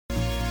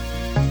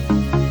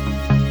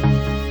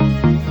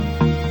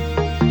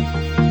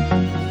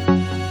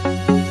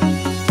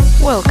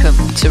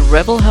Welcome to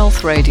Rebel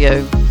Health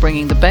Radio,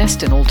 bringing the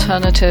best in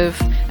alternative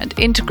and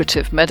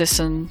integrative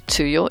medicine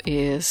to your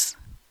ears.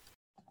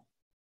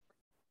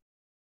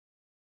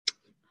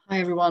 Hi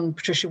everyone,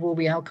 Patricia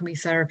Warby, Alchemy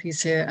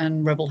Therapies here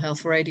and Rebel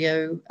Health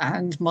Radio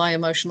and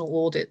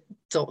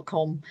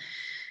myemotionalaudit.com.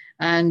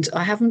 And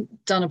I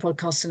haven't done a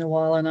podcast in a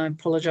while and I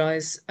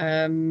apologize.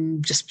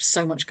 Just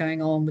so much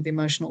going on with the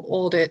emotional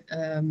audit,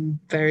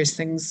 various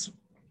things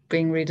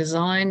being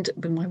redesigned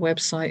with my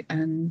website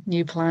and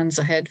new plans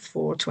ahead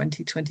for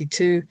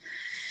 2022.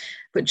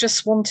 But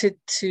just wanted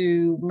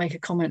to make a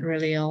comment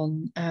really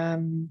on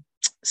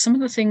some of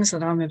the things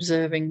that I'm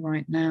observing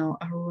right now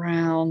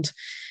around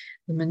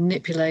the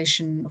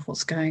manipulation of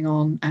what's going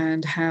on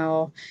and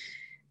how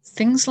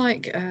things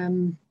like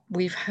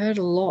we've heard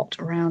a lot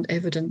around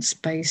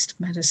evidence-based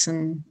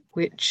medicine,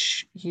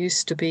 which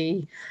used to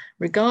be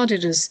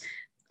regarded as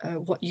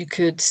what you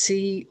could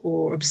see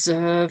or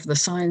observe, the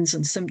signs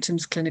and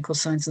symptoms, clinical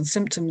signs and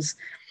symptoms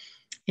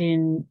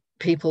in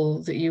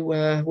people that you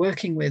were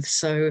working with.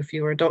 So if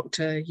you were a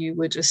doctor, you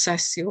would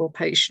assess your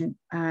patient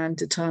and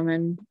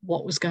determine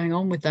what was going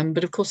on with them.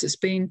 But of course, it's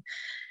been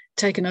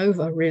taken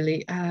over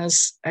really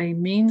as a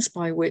means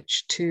by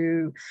which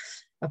to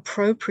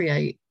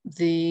appropriate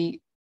the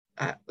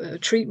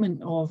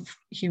treatment of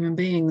human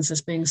beings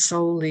as being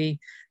solely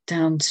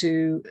down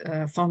to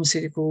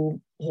pharmaceutical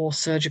or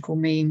surgical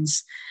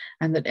means,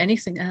 and that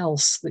anything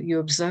else that you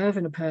observe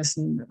in a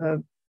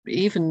person,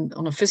 even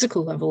on a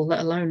physical level, let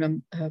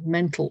alone a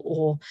mental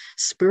or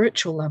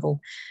spiritual level,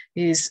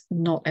 is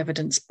not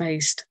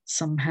evidence-based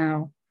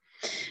somehow.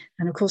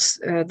 And of course,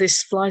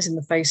 this flies in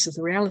the face of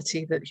the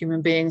reality that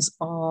human beings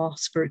are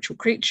spiritual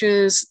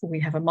creatures. We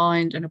have a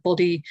mind and a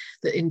body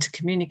that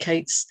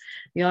intercommunicates.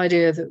 The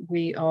idea that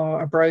we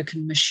are a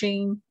broken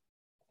machine,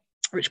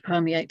 which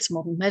permeates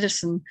modern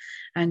medicine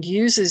and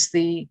uses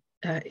the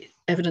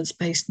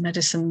evidence-based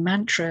medicine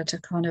mantra to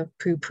kind of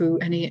poo-poo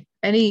any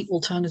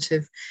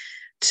alternative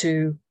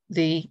to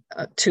the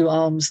two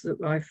arms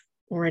that I've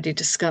already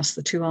discussed,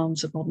 the two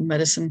arms of modern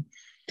medicine,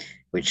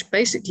 which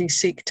basically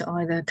seek to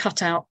either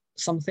cut out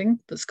something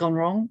that's gone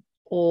wrong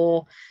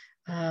or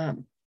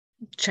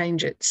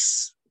change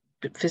its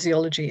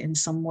physiology in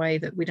some way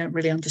that we don't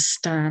really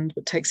understand,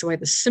 but takes away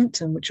the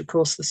symptom, which of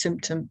course the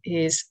symptom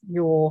is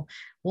your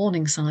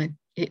warning sign.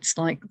 It's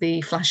like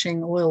the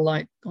flashing oil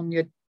light on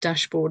your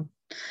dashboard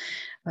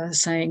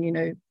saying, you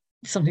know,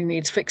 something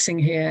needs fixing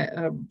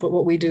here. But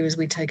what we do is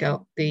we take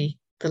out the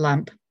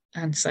lamp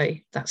and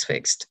say that's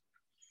fixed.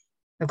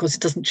 Of course,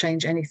 it doesn't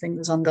change anything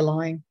that's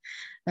underlying.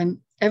 And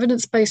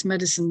evidence-based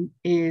medicine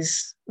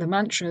is the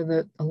mantra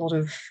that a lot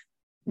of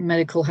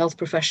medical health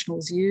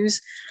professionals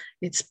use.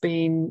 It's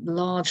been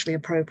largely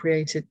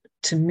appropriated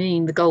to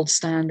mean the gold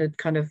standard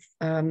kind of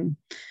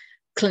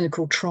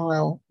clinical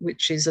trial,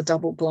 which is a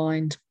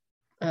double-blind,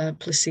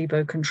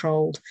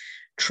 placebo-controlled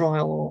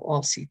trial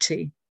or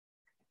RCT.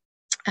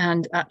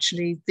 And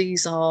actually,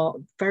 these are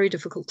very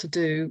difficult to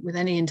do with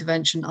any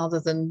intervention other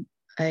than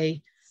a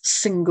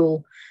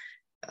single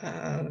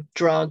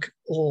drug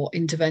or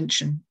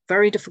intervention.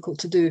 Very difficult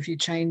to do if you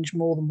change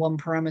more than one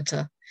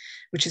parameter,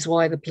 which is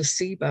why the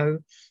placebo,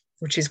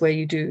 which is where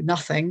you do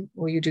nothing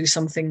or you do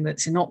something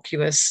that's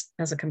innocuous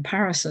as a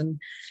comparison,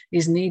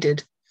 is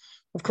needed.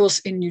 Of course,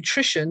 in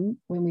nutrition,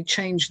 when we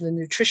change the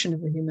nutrition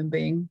of the human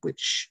being,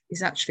 which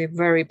is actually a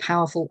very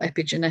powerful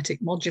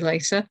epigenetic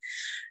modulator,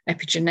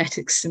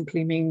 epigenetics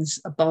simply means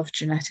above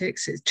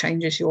genetics, it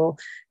changes your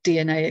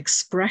DNA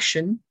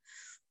expression,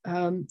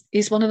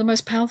 is one of the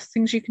most powerful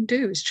things you can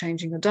do, is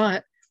changing your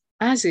diet,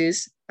 as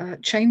is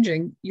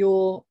changing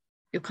your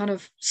kind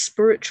of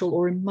spiritual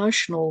or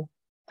emotional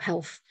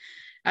health,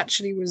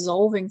 actually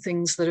resolving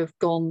things that have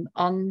gone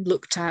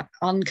unlooked at,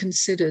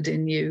 unconsidered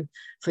in you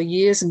for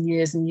years and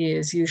years and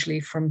years, usually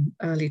from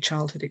early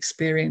childhood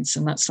experience.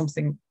 And that's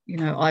something, you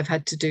know, I've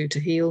had to do to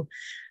heal.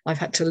 I've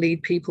had to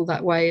lead people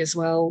that way as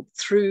well,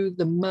 through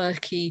the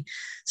murky,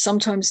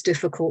 sometimes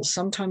difficult,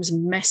 sometimes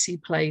messy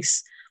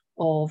place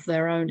of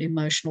their own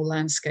emotional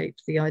landscape.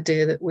 The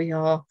idea that we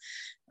are,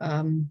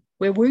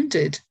 we're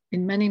wounded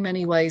in many,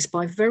 many ways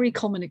by very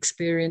common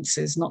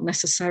experiences, not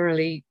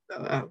necessarily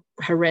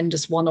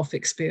horrendous one-off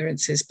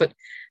experiences, but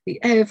the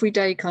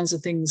everyday kinds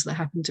of things that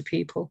happen to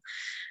people.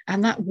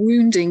 And that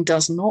wounding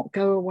does not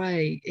go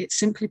away. It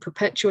simply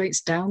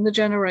perpetuates down the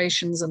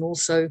generations and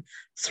also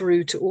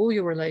through to all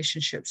your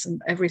relationships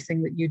and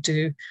everything that you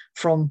do,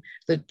 from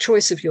the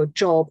choice of your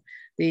job,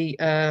 the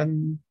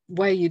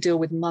way you deal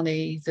with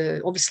money,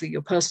 obviously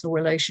your personal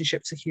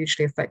relationships are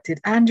hugely affected,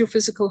 and your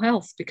physical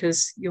health,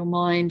 because your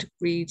mind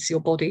reads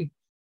your body.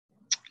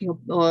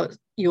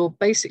 You're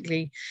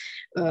basically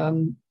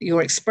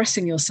you're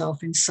expressing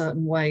yourself in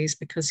certain ways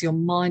because your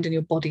mind and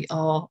your body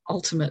are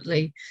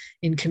ultimately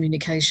in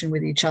communication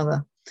with each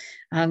other,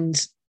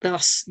 and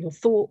thus your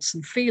thoughts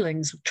and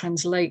feelings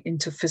translate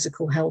into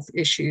physical health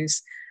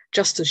issues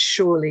just as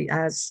surely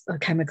as a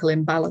chemical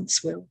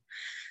imbalance will.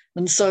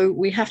 And so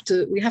we have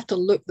to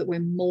look that we're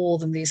more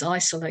than these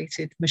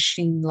isolated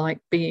machine-like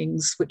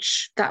beings,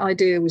 which that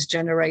idea was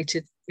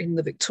generated in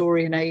the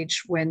Victorian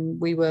age, when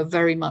we were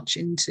very much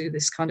into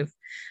this kind of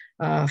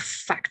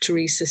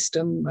factory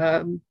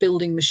system,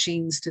 building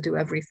machines to do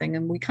everything.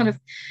 And we kind of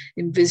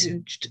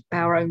envisaged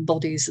our own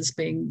bodies as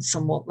being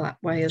somewhat that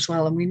way as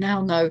well. And we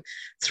now know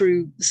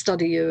through the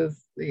study of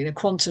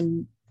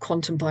quantum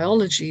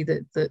biology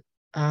that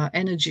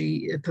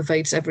energy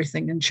pervades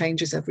everything and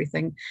changes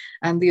everything,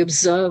 and the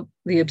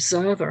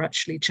observer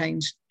actually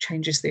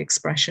changes the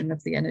expression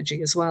of the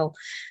energy as well,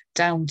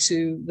 down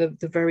to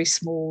the very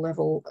small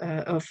level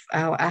of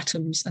our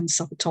atoms and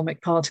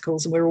subatomic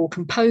particles. And we're all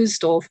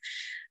composed of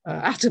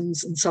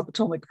atoms and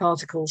subatomic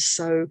particles.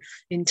 So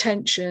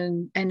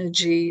intention,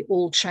 energy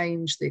all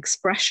change the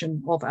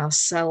expression of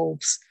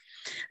ourselves.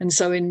 And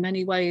so in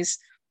many ways,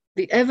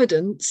 the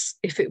evidence,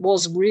 if it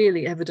was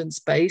really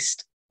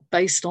evidence-based,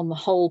 based on the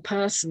whole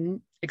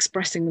person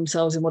expressing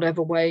themselves in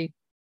whatever way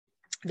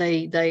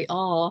they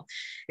are,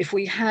 if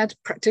we had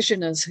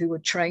practitioners who were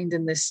trained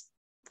in this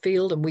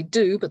field, and we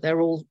do, but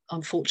they're all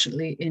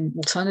unfortunately in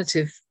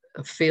alternative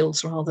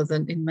fields rather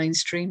than in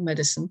mainstream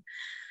medicine,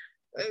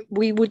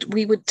 we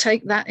would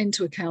take that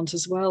into account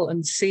as well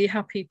and see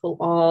how people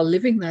are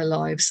living their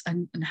lives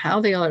and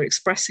how they are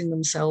expressing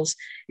themselves.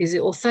 Is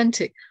it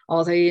authentic?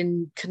 Are they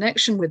in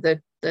connection with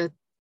their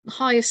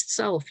highest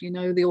self,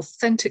 the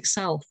authentic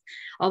self?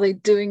 Are they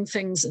doing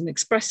things and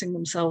expressing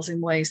themselves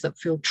in ways that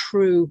feel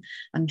true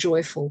and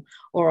joyful?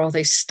 Or are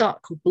they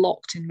stuck or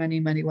blocked in many,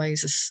 many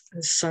ways,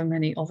 as so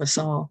many of us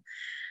are?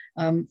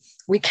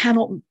 We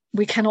cannot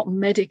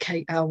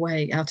medicate our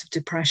way out of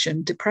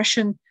depression.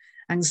 Depression,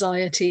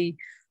 anxiety,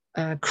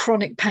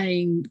 chronic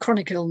pain,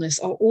 chronic illness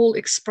are all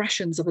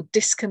expressions of a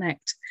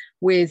disconnect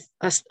with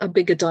a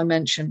bigger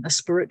dimension, a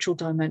spiritual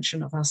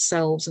dimension of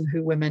ourselves and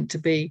who we're meant to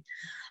be.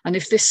 And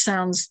if this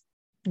sounds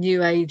new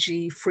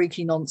agey,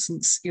 freaky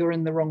nonsense, you're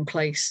in the wrong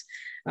place.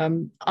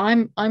 I'm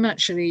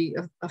actually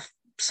a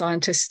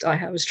scientist.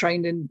 I was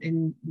trained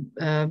in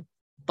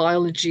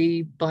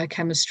biology,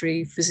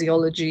 biochemistry,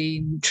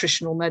 physiology,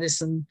 nutritional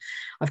medicine.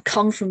 I've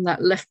come from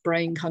that left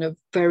brain kind of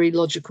very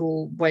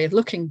logical way of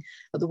looking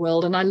at the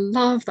world. And I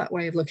love that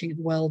way of looking at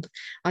the world.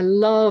 I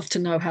love to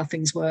know how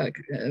things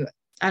work.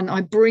 And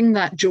I bring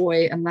that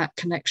joy and that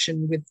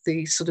connection with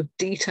the sort of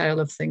detail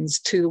of things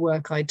to the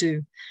work I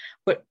do.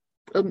 But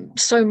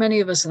so many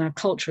of us in our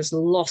culture has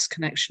lost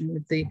connection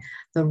with the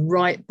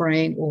right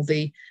brain, or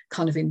the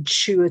kind of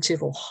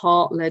intuitive or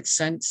heart-led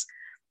sense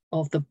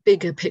of the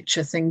bigger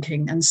picture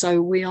thinking. And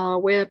so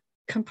we're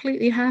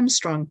completely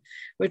hamstrung.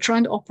 We're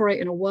trying to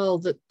operate in a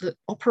world that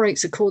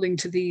operates according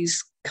to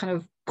these kind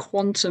of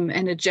quantum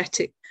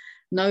energetic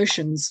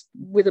notions,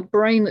 with a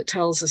brain that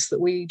tells us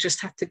that we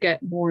just have to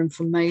get more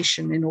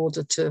information in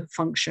order to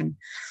function.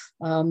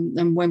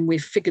 And when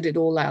we've figured it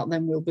all out,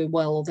 then we'll be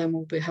well, or then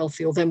we'll be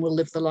healthy, or then we'll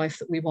live the life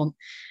that we want.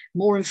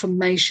 More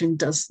information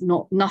does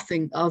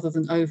nothing other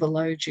than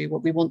overload you.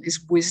 What we want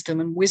is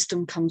wisdom, and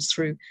wisdom comes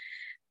through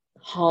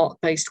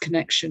heart-based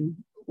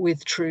connection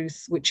with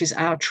truth, which is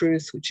our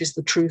truth, which is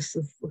the truth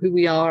of who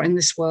we are in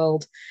this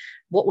world,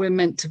 what we're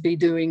meant to be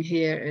doing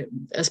here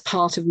as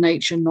part of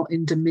nature, not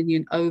in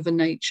dominion over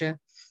nature.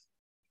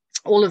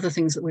 All of the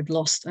things that we've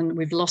lost, and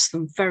we've lost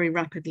them very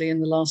rapidly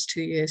in the last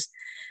 2 years,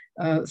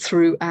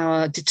 through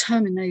our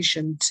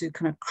determination to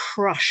kind of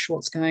crush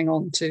what's going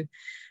on, to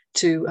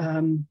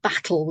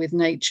battle with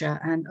nature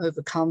and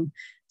overcome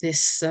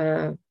this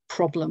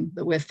problem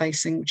that we're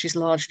facing, which is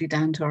largely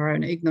down to our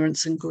own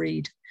ignorance and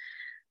greed.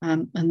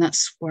 And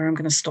that's where I'm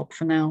going to stop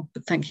for now.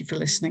 But thank you for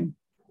listening.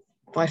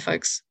 Bye,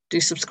 folks. Do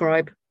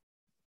subscribe.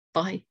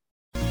 Bye.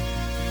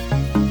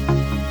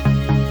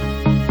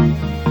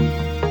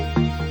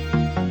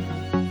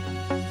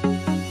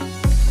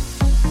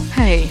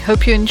 Hey,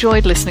 hope you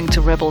enjoyed listening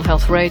to Rebel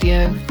Health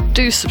Radio.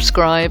 Do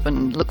subscribe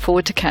and look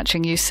forward to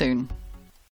catching you soon.